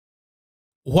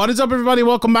What is up, everybody?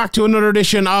 Welcome back to another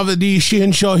edition of the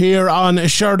Sheehan Show here on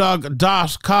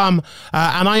Sherdog.com.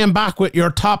 And I am back with your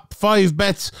top 5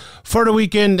 bets for the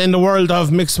weekend in the world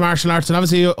of mixed martial arts. And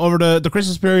obviously, over the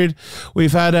Christmas period,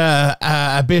 we've had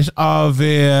a bit of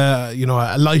a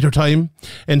lighter time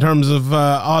in terms of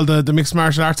all the mixed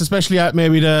martial arts, especially at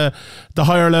maybe the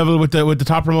higher level with the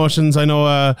top promotions. I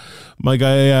know my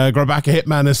guy Rebecca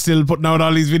Hitman is still putting out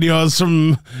all these videos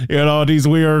from these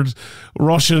weird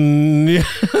Russian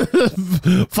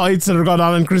fights that are going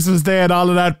on Christmas Day and all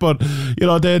of that, but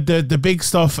the big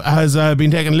stuff has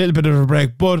been taking a little bit of a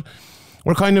break, but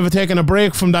we're kind of taking a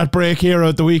break from that break here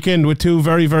at the weekend with two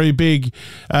very, very big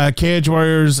Cage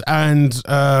Warriors and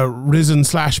Rizin /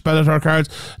 Bellator cards.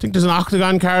 I think there's an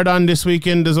Octagon card on this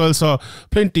weekend as well, so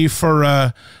plenty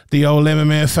for the old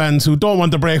MMA fans who don't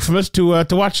want the break from it to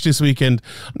watch this weekend.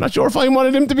 I'm not sure if I'm one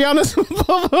of them, to be honest.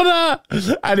 But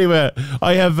anyway,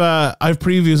 I've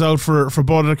previews out for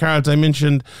both of the cards I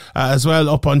mentioned as well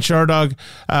up on Sherdog.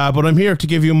 But I'm here to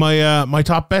give you my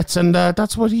top bets, and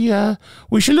that's what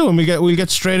we should do. And we'll get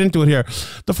straight into it here.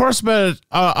 The first bet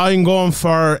I'm going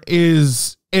for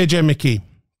is AJ McKee,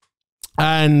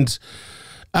 and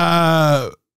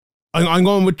I'm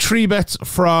going with 3 bets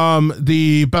from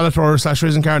the Bellator /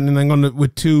 Rizin card, and I'm going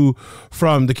with 2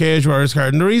 from the Cage Warriors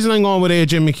card. And the reason I'm going with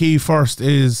AJ McKee first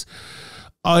is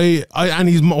and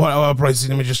he's what price?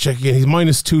 Let me just check again. He's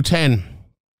minus 210.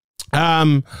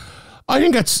 I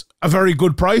think that's a very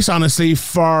good price, honestly,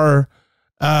 for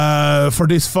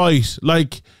this fight.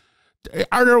 Like,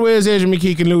 are there ways AJ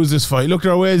McKee can lose this fight? Look,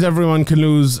 there are ways everyone can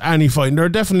lose any fight, and there are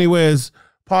definitely ways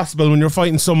possible when you're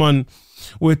fighting someone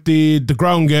with the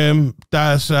ground game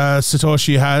that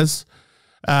Satoshi has,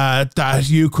 that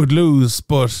you could lose.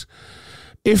 But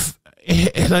if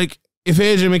AJ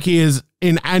McKee is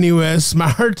in any way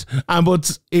smart and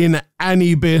puts in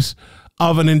any bit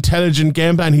of an intelligent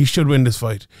game plan, he should win this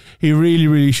fight. He really,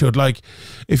 really should. Like,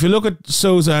 if you look at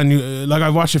Souza, and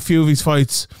I've watched a few of his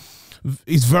fights,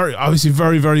 he's obviously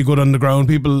very, very good on the ground.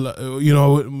 People,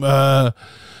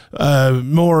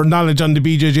 more knowledge on the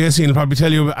BJJ scene will probably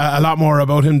tell you a lot more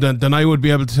about him than I would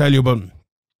be able to tell you. But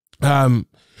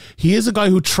he is a guy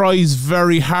who tries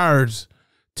very hard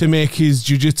to make his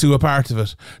jiu-jitsu a part of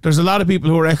it. There's a lot of people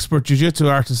who are expert jiu-jitsu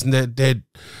artists, and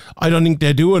I don't think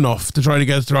they do enough to try to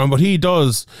get it around, but he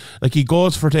does. Like, he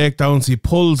goes for takedowns, he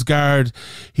pulls guard,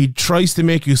 he tries to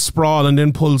make you sprawl and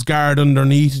then pulls guard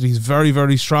underneath it. He's very,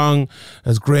 very strong,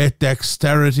 has great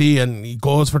dexterity, and he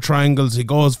goes for triangles, he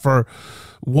goes for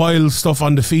wild stuff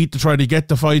on the feet to try to get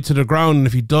the fight to the ground, and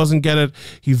if he doesn't get it,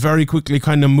 he very quickly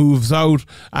kind of moves out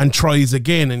and tries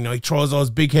again, and he throws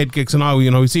those big head kicks and all.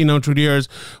 We've seen now through the years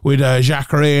with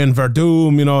Jacare and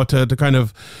Verdum, to kind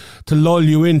of to lull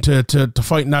you into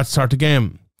fighting that sort of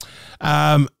game,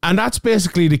 and that's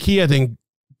basically the key. I think,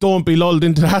 don't be lulled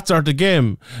into that sort of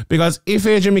game, because if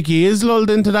AJ McKee is lulled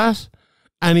into that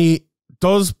and he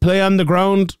does play on the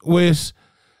ground with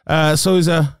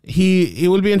Souza, he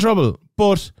will be in trouble.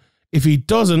 But if he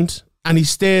doesn't, and he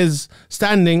stays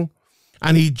standing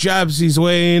and he jabs his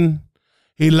way in,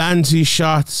 he lands his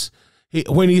shots,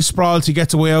 when he sprawls, he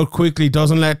gets away out quickly,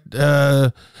 doesn't let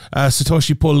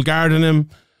Satoshi pull guard on him,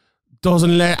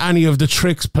 doesn't let any of the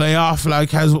tricks play off,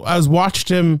 has watched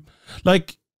him.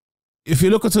 Like, if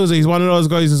you look at Souza, he's one of those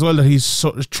guys as well that he's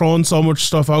thrown so much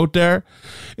stuff out there.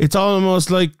 It's almost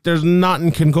like there's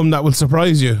nothing can come that will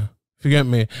surprise you. If you get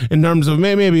me, in terms of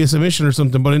maybe a submission or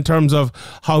something, but in terms of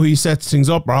how he sets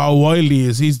things up or how wild he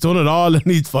is, he's done it all in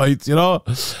these fights,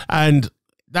 and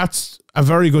that's a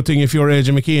very good thing if you're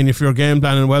AJ McKee and if you're game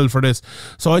planning well for this.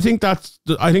 So I think that's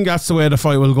the way the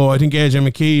fight will go. I think AJ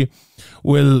McKee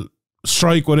will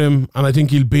strike with him, and I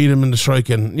think he'll beat him in the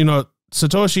striking.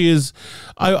 Satoshi is,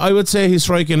 I would say his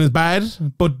striking is bad,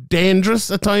 but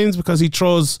dangerous at times, because he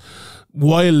throws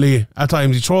wildly at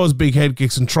times. He throws big head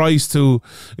kicks and tries to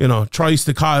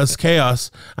cause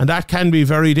chaos, and that can be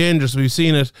very dangerous. We've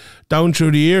seen it down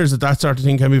through the years that sort of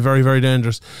thing can be very, very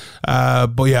dangerous.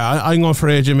 But yeah, I'm going for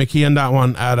AJ McKee on that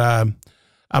one at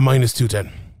a minus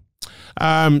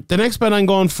 210. The next bet I'm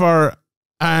going for,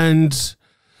 and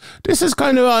this is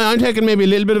kind of, I'm taking maybe a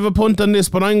little bit of a punt on this,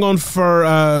 but I'm going for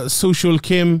Chul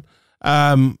Kim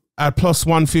at plus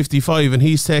 155, and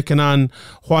he's taking on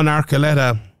Juan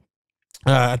Archuleta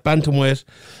at bantamweight.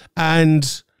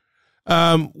 And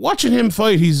watching him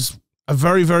fight, he's a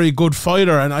very, very good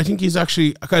fighter, and I think he's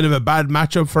actually kind of a bad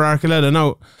matchup for Archuleta.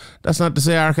 Now, that's not to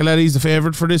say Archuleta is the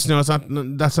favourite for this. That's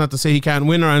not to say he can't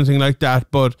win or anything like that,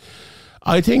 but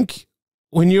I think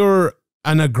when you're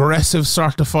an aggressive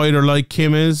sort of fighter like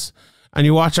Kim is, and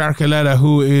you watch Archuleta,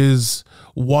 who is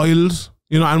wild,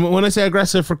 You know, and when I say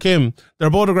aggressive for Kim, they're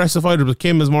both aggressive fighters, but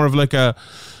Kim is more of like a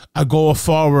go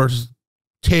forward,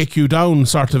 take you down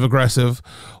sort of aggressive,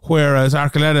 whereas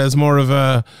Archuleta is more of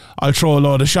a I'll throw a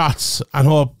load of shots and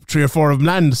hope 3 or 4 of them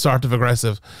land sort of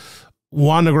aggressive.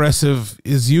 One aggressive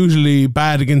is usually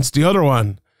bad against the other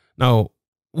one. Now,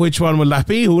 which one will that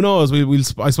be? Who knows? We'll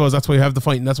I suppose that's why we have the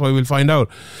fight, and that's why we'll find out.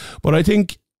 But I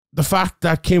think the fact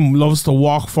that Kim loves to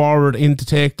walk forward into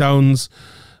takedowns,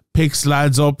 picks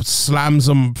lads up, slams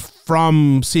them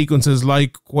from sequences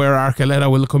like where Archuleta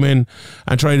will come in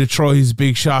and try to throw his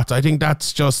big shots. I think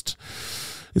that's just,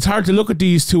 it's hard to look at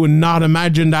these two and not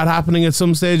imagine that happening at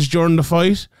some stage during the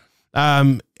fight.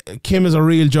 Kim is a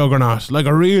real juggernaut, like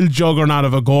a real juggernaut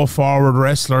of a go forward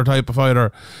wrestler type of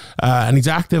fighter, and he's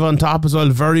active on top as well.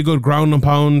 Very good ground and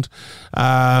pound.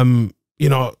 You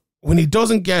know, when he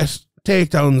doesn't get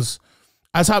takedowns,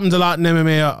 as happens a lot in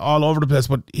MMA all over the place,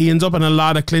 but he ends up in a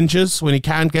lot of clinches when he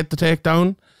can't get the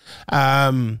takedown.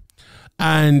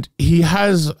 And he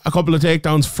has a couple of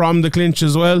takedowns from the clinch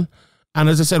as well. And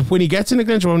as I said, when he gets in the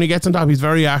clinch or when he gets on top, he's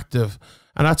very active.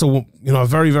 And that's a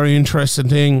very, very interesting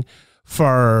thing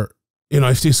for, you know,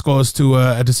 if this goes to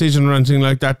a decision or anything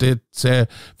like that, it's, if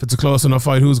it's a close enough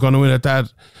fight, who's going to win at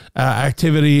that.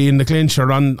 Activity in the clinch or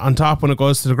on top when it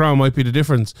goes to the ground might be the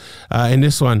difference in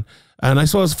this one. And I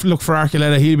suppose, look, for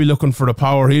Archuleta, he'll be looking for the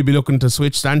power. He'll be looking to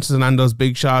switch stances and land those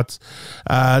big shots.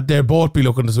 They'll both be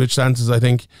looking to switch stances, I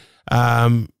think.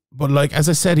 But like, as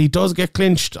I said, he does get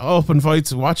clinched up in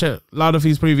fights. Watch a lot of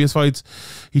his previous fights.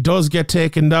 He does get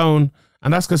taken down,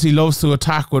 and that's because he loves to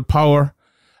attack with power.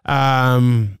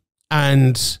 And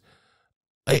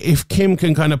if Kim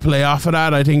can kind of play off of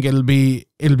that, I think it'll be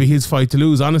his fight to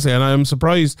lose, honestly. And I'm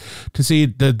surprised to see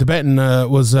the betting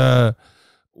was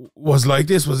like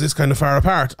this, was this kind of far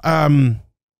apart.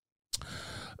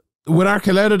 With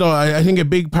Archuleta, though, I think a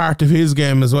big part of his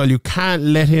game as well, you can't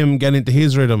let him get into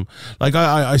his rhythm. Like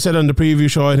I said on the preview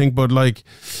show, I think, but like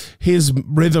his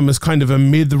rhythm is kind of a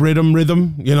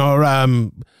mid-rhythm, you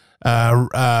know.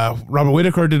 Robert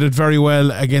Whittaker did it very well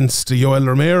against Yoel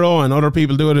Romero, and other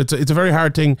people do it. It's a very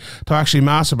hard thing to actually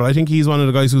master, but I think he's one of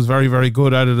the guys who's very, very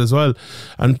good at it as well.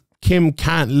 And Kim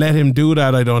can't let him do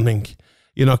that, I don't think.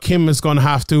 You know, Kim is going to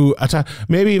have to attack,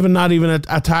 maybe even not even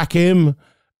attack him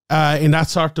in that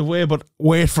sort of way, but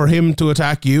wait for him to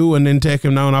attack you and then take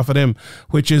him down off of him,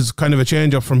 which is kind of a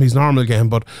change up from his normal game.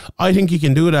 But I think he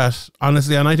can do that,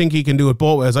 honestly, and I think he can do it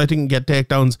both ways. I think he can get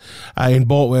takedowns in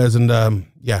both ways, and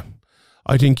yeah,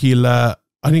 I think he'll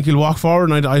walk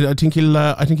forward, and I think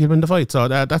he'll win the fight. So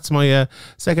that's my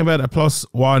second bet at plus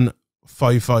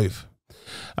 155.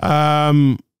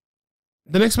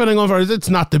 The next betting over is, it's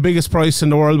not the biggest price in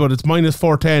the world, but it's minus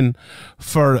 410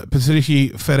 for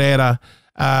Patricio Freire.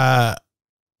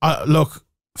 Look,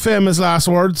 famous last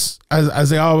words, as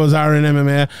they always are in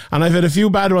MMA, and I've had a few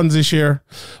bad ones this year,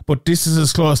 but this is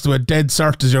as close to a dead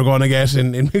cert as you're going to get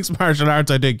in mixed martial arts,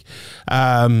 I think.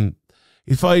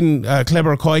 He's fighting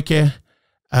Kleber Koike,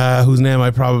 whose name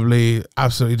I probably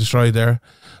absolutely destroyed there,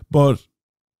 but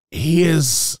he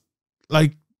is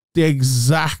like the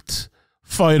exact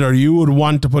fighter you would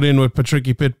want to put in with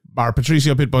Patricio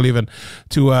Pitbull even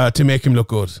to make him look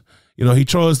good. You know, he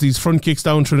throws these front kicks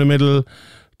down through the middle,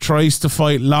 tries to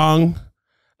fight long,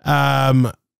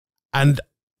 and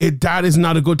that is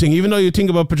not a good thing. Even though you think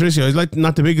about Patricio, he's like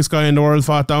not the biggest guy in the world,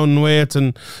 fought down in weights,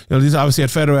 and you know, he's obviously at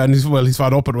featherweight, and he's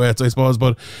fought up at weights, I suppose,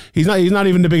 but he's not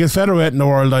even the biggest featherweight in the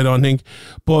world, I don't think.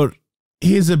 But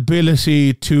his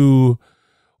ability to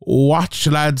watch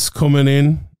lads coming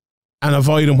in and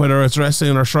avoid them, whether it's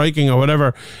wrestling or striking or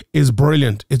whatever, is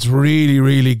brilliant. It's really,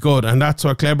 really good. And that's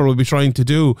what Kleber will be trying to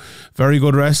do. Very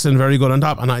good wrestling, very good on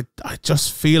top. And I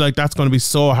just feel like that's going to be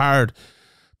so hard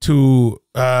to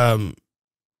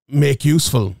make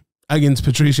useful against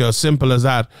Patricio. Simple as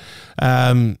that.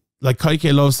 Like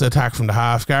Koike loves to attack from the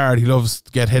half guard. He loves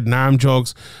to get head and arm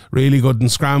jugs. Really good in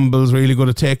scrambles. Really good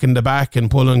at taking the back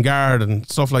and pulling guard and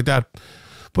stuff like that.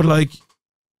 But like,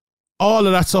 all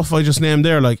of that stuff I just named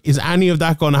there, like, is any of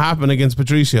that going to happen against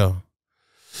Patricio?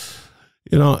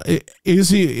 You know, is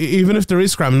he, even if there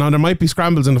is scramble, now there might be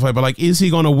scrambles in the fight, but like, is he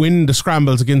going to win the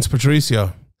scrambles against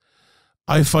Patricio?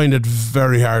 I find it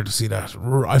very hard to see that.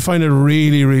 I find it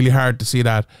really, really hard to see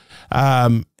that.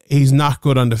 He's not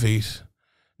good on the feet.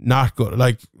 Not good.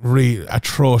 Like, really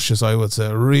atrocious, I would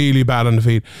say. Really bad on the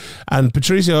feet. And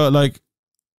Patricio, like,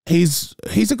 he's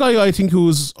a guy I think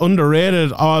who's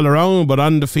underrated all around, but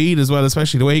on the feet as well,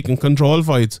 especially the way he can control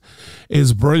fights,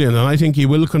 is brilliant. And I think he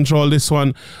will control this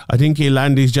one. I think he'll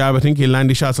land his jab. I think he'll land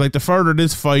his shots. Like, the further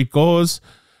this fight goes,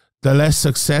 the less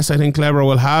success I think Kleber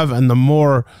will have, and the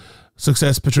more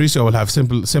success Patricio will have.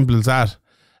 Simple as that.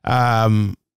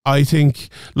 I think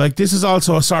like this is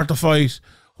also a sort of fight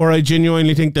where I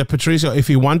genuinely think that Patricio, if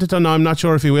he wanted to, now I'm not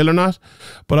sure if he will or not,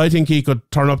 but I think he could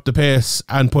turn up the pace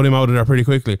and put him out of there pretty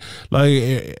quickly. Like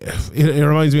it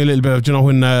reminds me a little bit of, you know,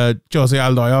 when Jose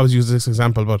Aldo, I always use this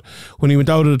example, but when he went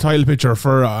out of the title picture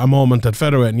for a moment at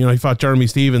featherweight, and, you know, he fought Jeremy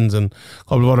Stevens and a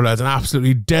couple of other lads and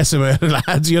absolutely decimated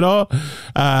lads, you know.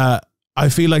 I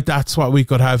feel like that's what we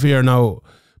could have here now.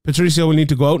 Patricio will need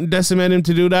to go out and decimate him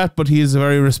to do that, but he is a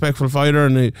very respectful fighter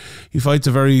and he fights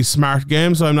a very smart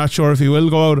game, so I'm not sure if he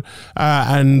will go out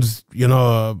and, you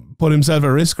know, put himself at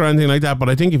risk or anything like that, but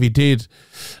I think if he did,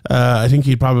 I think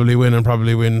he'd probably win and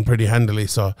probably win pretty handily.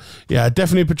 So yeah,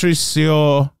 definitely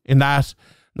Patricio in that.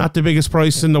 Not the biggest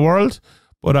price in the world,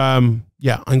 but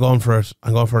yeah, I'm going for it.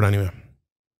 I'm going for it anyway.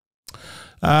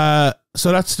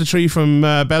 So that's the three from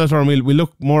Bellator, and we'll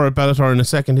look more at Bellator in a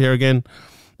second here again.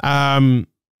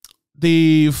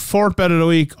 The fourth bet of the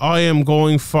week, I am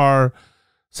going for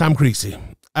Sam Creasey.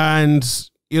 And,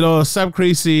 you know, Sam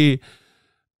Creasey,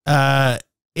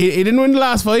 he didn't win the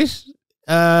last fight,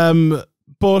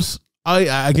 but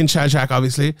against Shaj,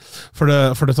 obviously, for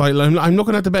the title. I'm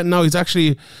looking at the bet now. He's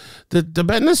actually, the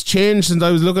betting has changed since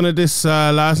I was looking at this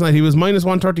last night. He was minus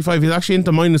 135. He's actually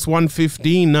into minus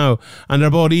 115 now, and they're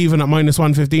both even at minus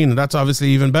 115, and that's obviously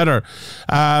even better.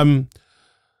 I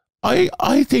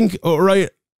think, right,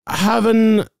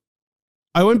 I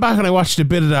went back and I watched a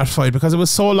bit of that fight because it was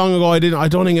so long ago. I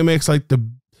don't think it makes like the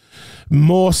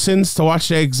most sense to watch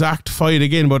the exact fight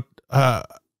again, but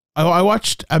I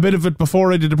watched a bit of it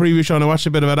before I did the preview show, and I watched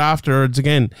a bit of it afterwards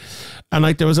again, and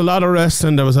like there was a lot of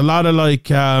wrestling, there was a lot of like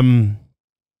there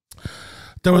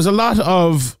was a lot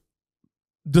of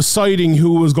deciding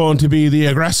who was going to be the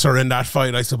aggressor in that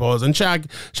fight, I suppose, and Shaj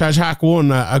Haque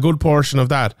won a good portion of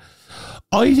that.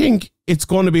 I think it's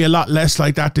going to be a lot less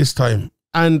like that this time.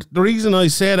 And the reason I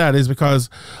say that is because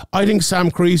I think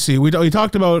Sam Creasey, we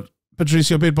talked about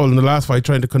Patricio Pitbull in the last fight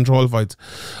trying to control fights.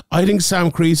 I think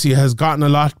Sam Creasey has gotten a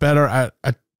lot better at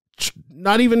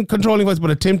not even controlling fights,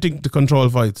 but attempting to control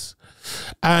fights.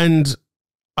 And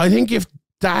I think if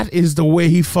that is the way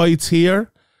he fights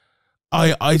here,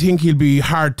 I think he'll be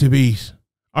hard to beat.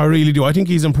 I really do. I think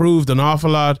he's improved an awful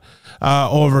lot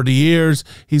over the years.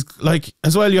 He's like,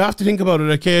 as well, you have to think about it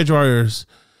at Cage Warriors.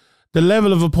 The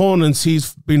level of opponents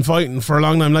he's been fighting for a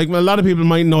long time. Like, a lot of people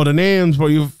might know the names, but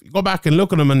you go back and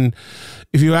look at them, and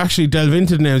if you actually delve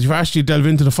into the names, you actually delve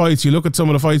into the fights, you look at some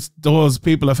of the fights those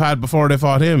people have had before they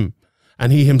fought him,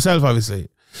 and he himself, obviously.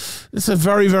 It's a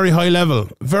very, very high level.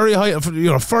 Very high,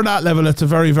 you know, for that level, it's a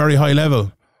very, very high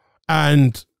level.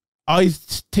 And I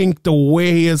think the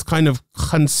way he has kind of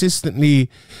consistently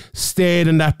stayed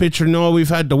in that picture, you know, we've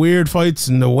had the weird fights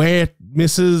and the weight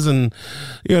misses and,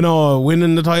 you know,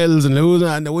 winning the titles and losing,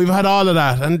 and we've had all of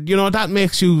that, and, you know, that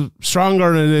makes you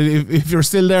stronger. And if you're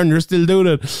still there and you're still doing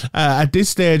it at this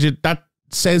stage, that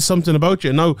says something about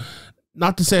you. Now,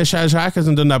 not to say Shaj Haque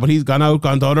hasn't done that, but he's gone out,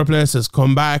 gone to other places,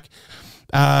 come back.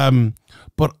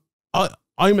 But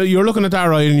you're looking at that,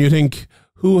 right, and you think,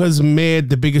 who has made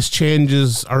the biggest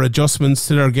changes or adjustments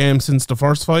to their game since the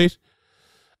first fight?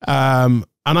 And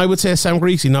I would say Sam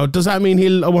Creasey. Now, does that mean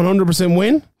he'll 100%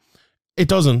 win? It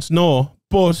doesn't, no.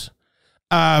 But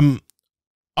I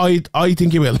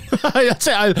think he will.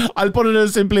 I'll put it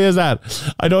as simply as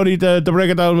that. I don't need to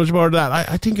break it down much more than that.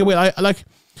 I think it will.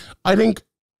 I think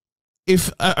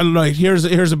if right, here's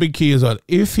a big key as well.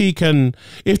 If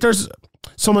there's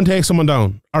someone takes someone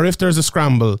down, or if there's a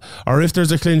scramble, or if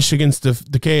there's a clinch against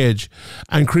the cage,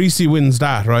 and Creasey wins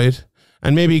that, right,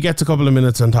 and maybe he gets a couple of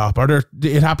minutes on top, or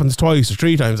it happens twice or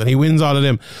three times, and he wins all of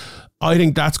them, I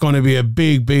think that's going to be a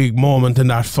big, big moment in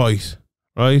that fight,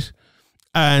 right?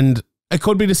 And it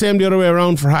could be the same the other way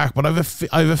around for Haque, but I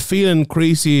have a feeling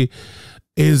Creasey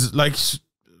is like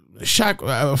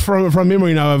Shaq, from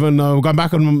memory now. I've gone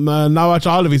back and now watched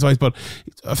all of his fights, but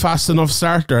a fast enough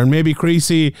starter, and maybe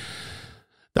Creasey,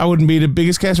 that wouldn't be the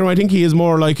biggest case for him. I think he is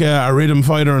more like a rhythm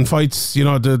fighter and fights, you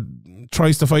know,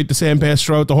 tries to fight the same pace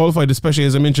throughout the whole fight, especially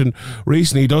as I mentioned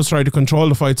recently, he does try to control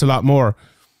the fights a lot more.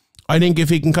 I think if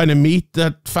he can kind of meet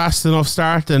that fast enough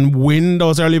start and win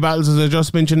those early battles, as I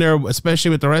just mentioned there,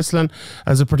 especially with the wrestling,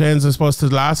 as it pertains, I suppose, to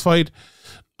the last fight,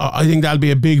 I think that'll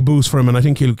be a big boost for him, and I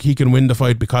think he can win the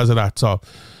fight because of that. So,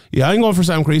 yeah, I'm going for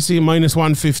Sam Creasey, minus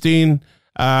 115.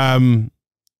 I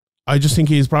just think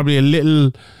he's probably a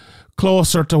little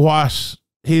closer to what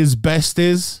his best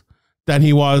is than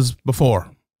he was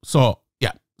before. So,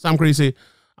 yeah, Sam Creasey,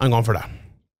 I'm going for that.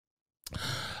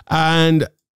 And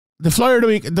the flyer of the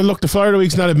week, the flyer of the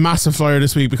week's not a massive flyer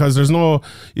this week because there's no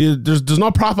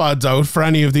prop odds out for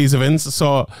any of these events.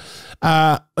 So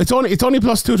it's only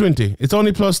plus 220. It's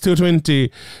only plus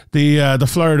 220 the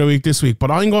flyer of the week this week.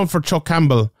 But I'm going for Chuck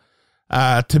Campbell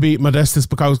to beat Modestas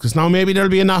Bukauskas. Now maybe there'll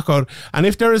be a knockout, and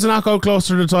if there is a knockout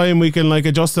closer to the time, we can like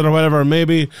adjust it or whatever.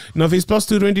 Maybe, you know, if he's plus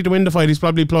 220 to win the fight, he's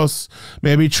probably plus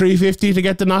maybe 350 to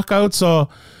get the knockout. So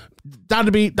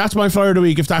that's my flyer of the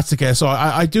week if that's the case. So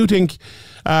I do think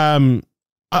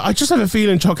I just have a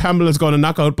feeling Chuck Campbell is going to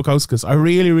knock out Bukauskas. I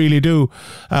really, really do.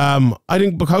 I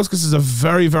think Bukauskas is a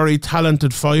very, very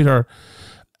talented fighter.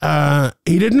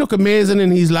 He didn't look amazing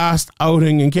in his last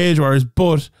outing in Cage Warriors,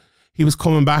 but he was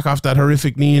coming back off that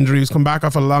horrific knee injury. He was coming back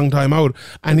off a long time out,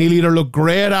 and he'll either look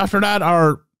great after that,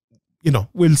 or, you know,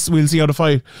 we'll see how the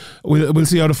fight we'll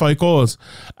see how the fight goes.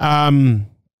 The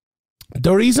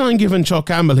reason I'm giving Chuck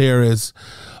Campbell here is,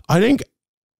 I think,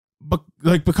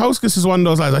 like, Bukauskas is one of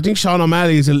those lads. I think Sean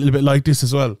O'Malley is a little bit like this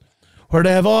as well, where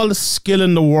they have all the skill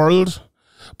in the world,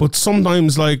 but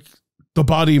sometimes, like, the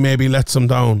body maybe lets them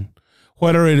down.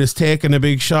 Whether it is taking a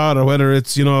big shot or whether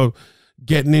it's, you know,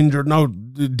 getting injured. Now,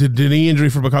 the knee injury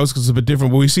for Bukauskas is a bit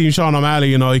different, but we've seen Sean O'Malley,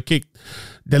 you know, he kicked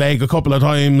the leg a couple of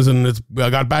times and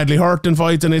got badly hurt in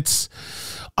fights, and it's,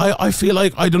 I feel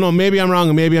like, I don't know, maybe I'm wrong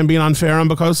and maybe I'm being unfair on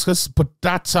Bukauskas, but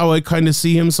that's how I kind of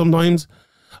see him sometimes.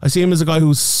 I see him as a guy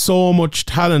who's so much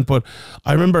talent, but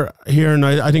I remember hearing,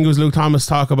 I think it was Luke Thomas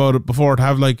talk about it before, to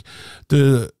have like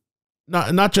the,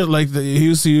 not just like he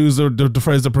used to use the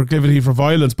phrase the proclivity for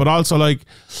violence, but also like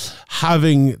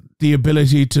having the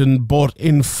ability to both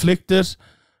inflict it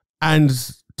and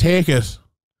take it.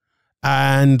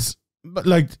 And, but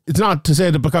like, it's not to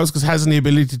say that Bukauskas hasn't the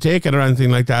ability to take it or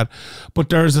anything like that, but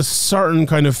there's a certain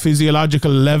kind of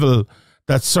physiological level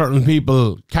that certain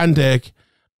people can take,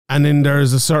 and then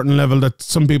there's a certain level that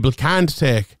some people can't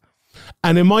take.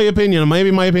 And in my opinion,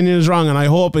 maybe my opinion is wrong, and I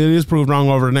hope it is proved wrong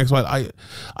over the next while,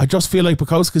 I just feel like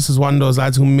Bukauskas is one of those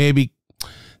lads who maybe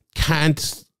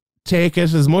can't take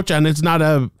it as much, and it's not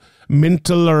a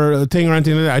mental or a thing or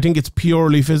anything like that. I think it's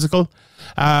purely physical.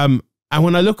 And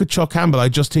when I look at Chuck Campbell, I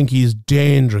just think he's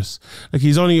dangerous. Like,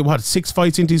 he's only, 6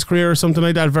 fights into his career or something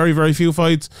like that. Very, very few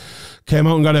fights. Came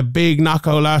out and got a big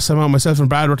knockout last time out. Myself and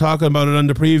Brad were talking about it on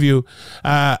the preview.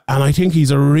 And I think he's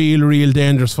a real, real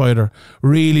dangerous fighter.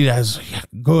 Really has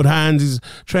good hands. He's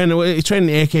training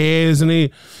AKA, isn't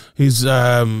he? His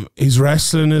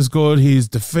wrestling is good. His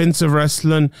defensive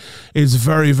wrestling is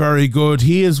very, very good.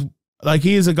 He is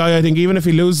a guy, I think, even if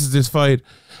he loses this fight,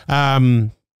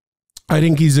 I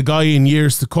think he's a guy in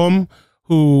years to come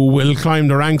who will climb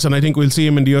the ranks, and I think we'll see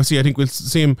him in the UFC. I think we'll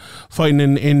see him fighting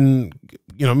in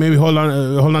you know, maybe hold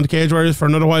on to Cage Warriors for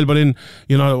another while, but in,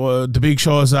 you know, the big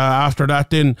shows after that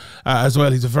then as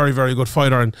well. He's a very, very good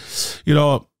fighter, and, you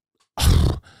know,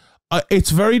 it's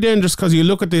very dangerous because you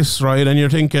look at this, right, and you're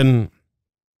thinking,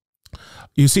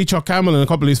 you see Chuck Campbell in a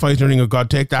couple of these fights and you're thinking, oh God,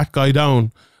 take that guy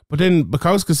down. But then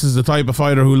Bukauskas is the type of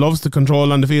fighter who loves to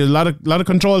control on the feet. A lot of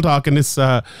control talk in this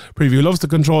preview. He loves to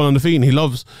control on the feet, and he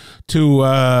loves to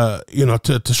you know,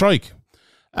 to strike.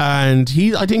 And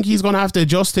I think he's going to have to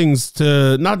adjust things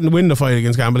to not win the fight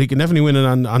against Campbell. He can definitely win it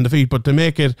on the feet, but to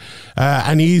make it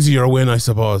an easier win, I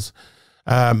suppose.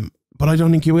 But I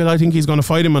don't think he will. I think he's going to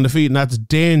fight him on the feet, and that's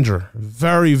danger.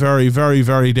 Very, very, very,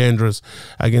 very dangerous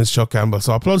against Chuck Campbell.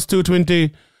 So plus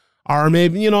 220. Or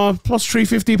maybe, you know, plus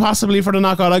 350 possibly for the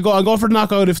knockout. I go for the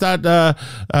knockout if that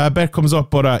bet comes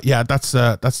up. But yeah, that's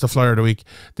the flyer of the week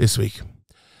this week.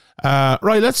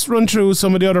 Right, let's run through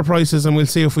some of the other prices and we'll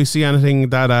see if we see anything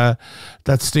that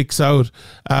sticks out.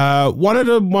 One of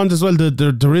the ones as well,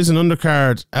 the Rizin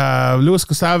undercard, Luis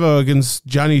Gustavo against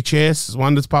Johnny Chase is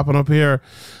one that's popping up here.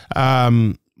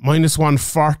 Minus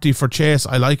 140 for Chase.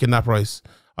 I like in that price.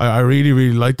 I really,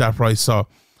 really like that price. So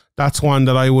that's one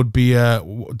that I would be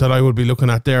looking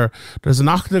at there. There's an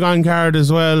Octagon card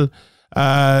as well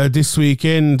this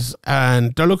weekend,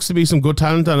 and there looks to be some good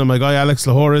talent on it. My guy Alex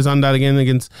Lahore is on that again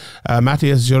against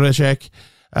Matthias Juracek.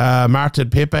 Martin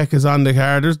Pipek is on the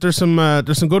card. There's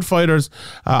some good fighters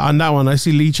on that one. I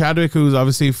see Lee Chadwick, who's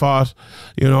obviously fought,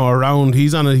 you know, around.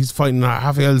 He's on it. He's fighting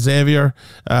Rafael Xavier,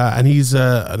 and he's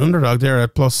an underdog there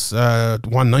at plus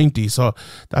 190. So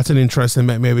that's an interesting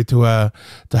maybe to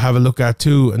have a look at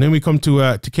too. And then we come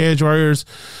to Cage Warriors.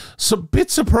 So a bit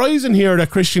surprising here that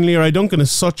Christian Leroy Duncan is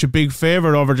such a big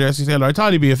favourite over Jesse Taylor. I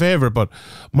thought he'd be a favourite, but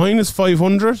minus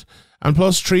 500. And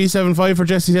plus 375 for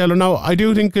Jesse Taylor. Now, I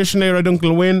do think Christian Leroy Duncan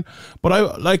will win, but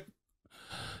I like,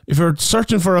 if you're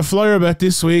searching for a flyer bet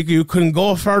this week, you couldn't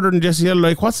go further than Jesse Taylor.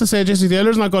 Like, what's to say Jesse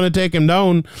Taylor's not going to take him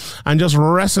down and just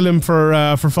wrestle him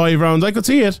for 5 rounds? I could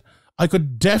see it. I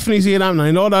could definitely see it happening.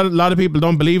 I know that a lot of people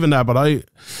don't believe in that, but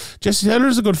Jesse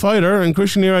Taylor's a good fighter, and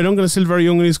Christian Lee, I don't think is still very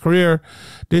young in his career.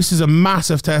 This is a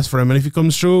massive test for him, and if he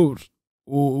comes through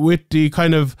with the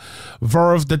kind of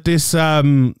verve that this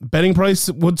betting price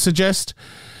would suggest,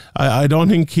 I don't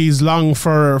think he's long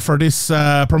for this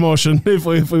promotion, if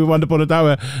we want to put it that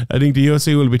way. I think the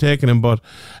UFC will be taking him, but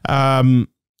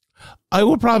I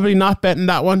would probably not bet in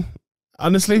that one,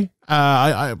 honestly.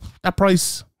 That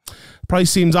price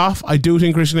seems off. I do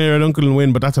think Christian Lee will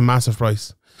win, but that's a massive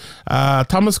price.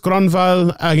 Thomas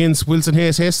Granville against Wilson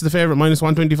Hayes. Hayes is the favourite,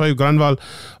 -125. Granville,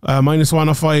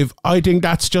 -105. I think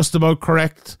that's just about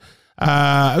correct.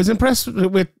 I was impressed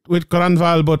with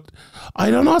Granville, but I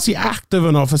don't know, is he active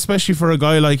enough, especially for a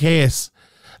guy like Hayes?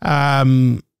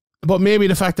 But maybe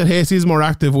the fact that Hayes is more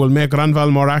active will make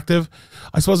Granville more active.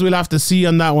 I suppose we'll have to see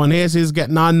on that one. Hayes is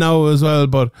getting on now as well,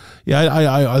 but yeah,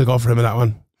 I'll go for him in that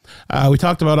one. We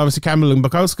talked about obviously Campbell and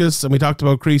Bukauskas, and we talked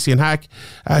about Creasey and Haque.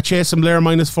 Chase and Blair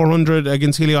 -400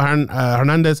 against Helio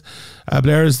Hernandez.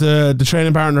 Blair is the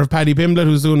training partner of Paddy Pimblett,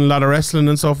 who's doing a lot of wrestling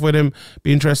and stuff with him.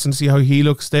 Be interesting to see how he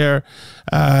looks there.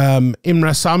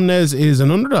 Imre Somnes is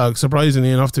an underdog,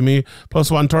 surprisingly enough to me,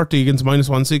 +130 against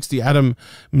 -160. Adam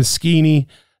Miskini.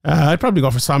 I'd probably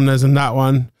go for Somnes in that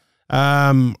one.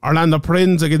 Orlando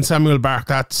Prinz against Samuel Bark.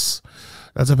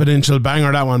 That's a potential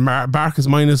banger, that one. Bark is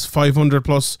 -500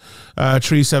 plus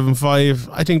 375.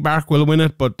 I think Bark will win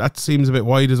it, but that seems a bit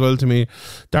wide as well to me.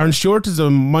 Darren Stewart is a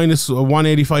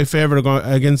 -185 favourite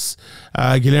against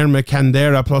Guilherme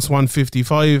Candera,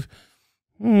 +155.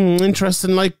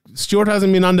 Interesting. Like, Stewart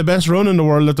hasn't been on the best run in the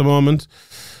world at the moment.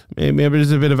 Maybe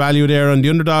there's a bit of value there on the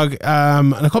underdog.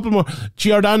 And a couple more.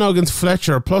 Giordano against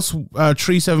Fletcher,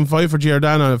 +375 for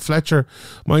Giordano. Fletcher,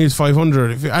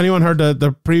 -500. If anyone heard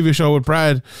the previous show with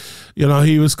Brad, you know,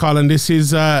 he was calling this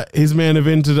his main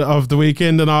event of the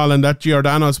weekend and all, and that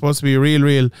Giordano is supposed to be a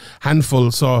real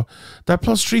handful. So that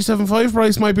 +375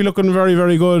 price might be looking very,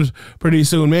 very good pretty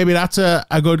soon. Maybe that's a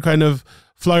good kind of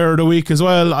flyer of the week as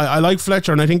well. I like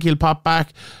Fletcher, and I think he'll pop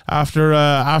back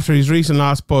after his recent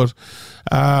loss, but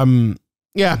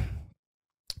yeah,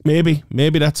 maybe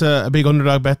that's a big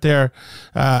underdog bet there.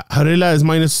 Harila is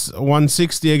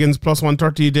 -160 against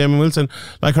 +130 Damon Wilson.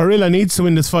 Like, Harila needs to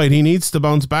win this fight. He needs to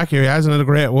bounce back here. He hasn't had a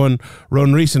great run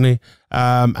recently.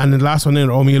 And the last one in,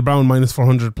 O'Neal Brown,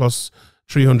 -400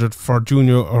 +300 for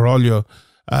Junior Orolio.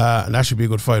 And that should be a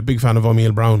good fight. Big fan of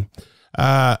O'Neal Brown.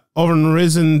 Over in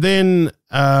Rizin then,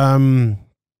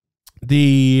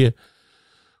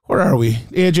 where are we?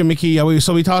 AJ McKee.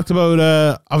 So we talked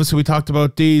about, obviously we talked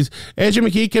about these. AJ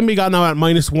McKee can be got now at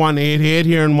 -188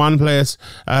 here in one place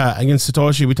against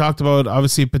Satoshi. We talked about,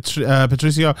 obviously,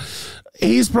 Patricio.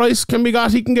 His price can be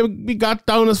got, he can be got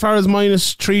down as far as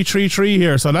 -333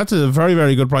 here. So that's a very,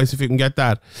 very good price if you can get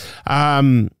that.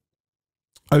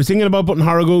 I was thinking about putting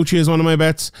Haraguchi as one of my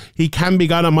bets. He can be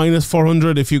got at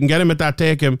 -400. If you can get him at that,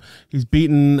 take him. He's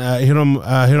beaten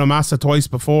Hiromasa twice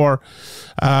before.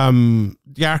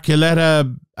 The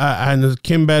Archuleta and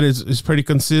Kimbet is pretty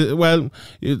consistent. Well,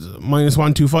 it's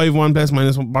 -125 one place,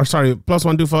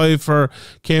 +125 for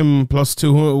Kim,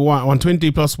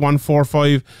 +120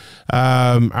 +145.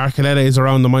 Archuleta is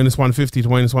around the -150 to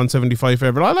 -175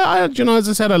 favorite. You know, as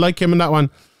I said, I like him in that one.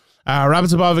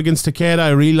 Radzhabov against Takeda. I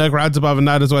really like Radzhabov in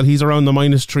that as well. He's around the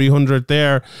 -300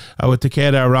 there, with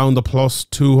Takeda around the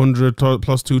 +200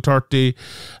 +230.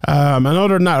 And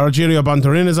other than that, Rogerio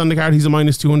Bontorin is on the card. He's a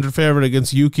 -200 favourite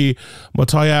against Yuki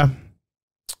Motoya.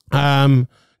 John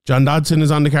Dodson is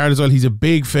on the card as well. He's a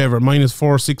big favourite,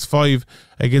 -465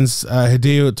 against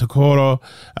Hideo Tokoro.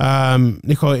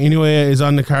 Nico Inoue is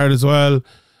on the card as well,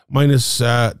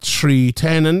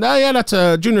 -310. And yeah, that's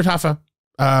Junior Tafa,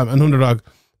 an underdog,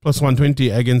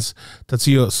 +120 against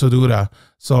Tatsuya Sodura.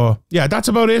 So yeah, that's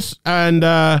about it. And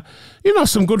you know,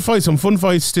 some good fights, some fun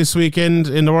fights this weekend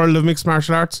in the world of mixed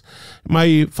martial arts.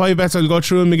 My 5 bets, I'll go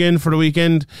through them again for the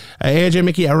weekend. AJ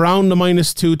McKee around the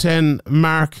 -210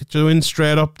 mark to win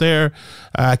straight up there.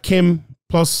 Kim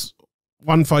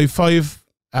 +155.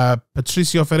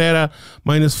 Patricio Ferreira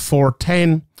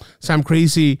 -410. Sam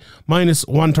Creasey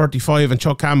 -135, and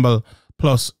Chuck Campbell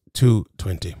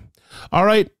 +220. All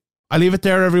right, I'll leave it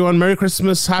there, everyone. Merry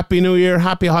Christmas, Happy New Year,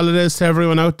 Happy Holidays to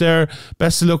everyone out there.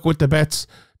 Best of luck with the bets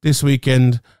this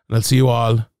weekend, and I'll see you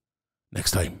all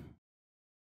next time.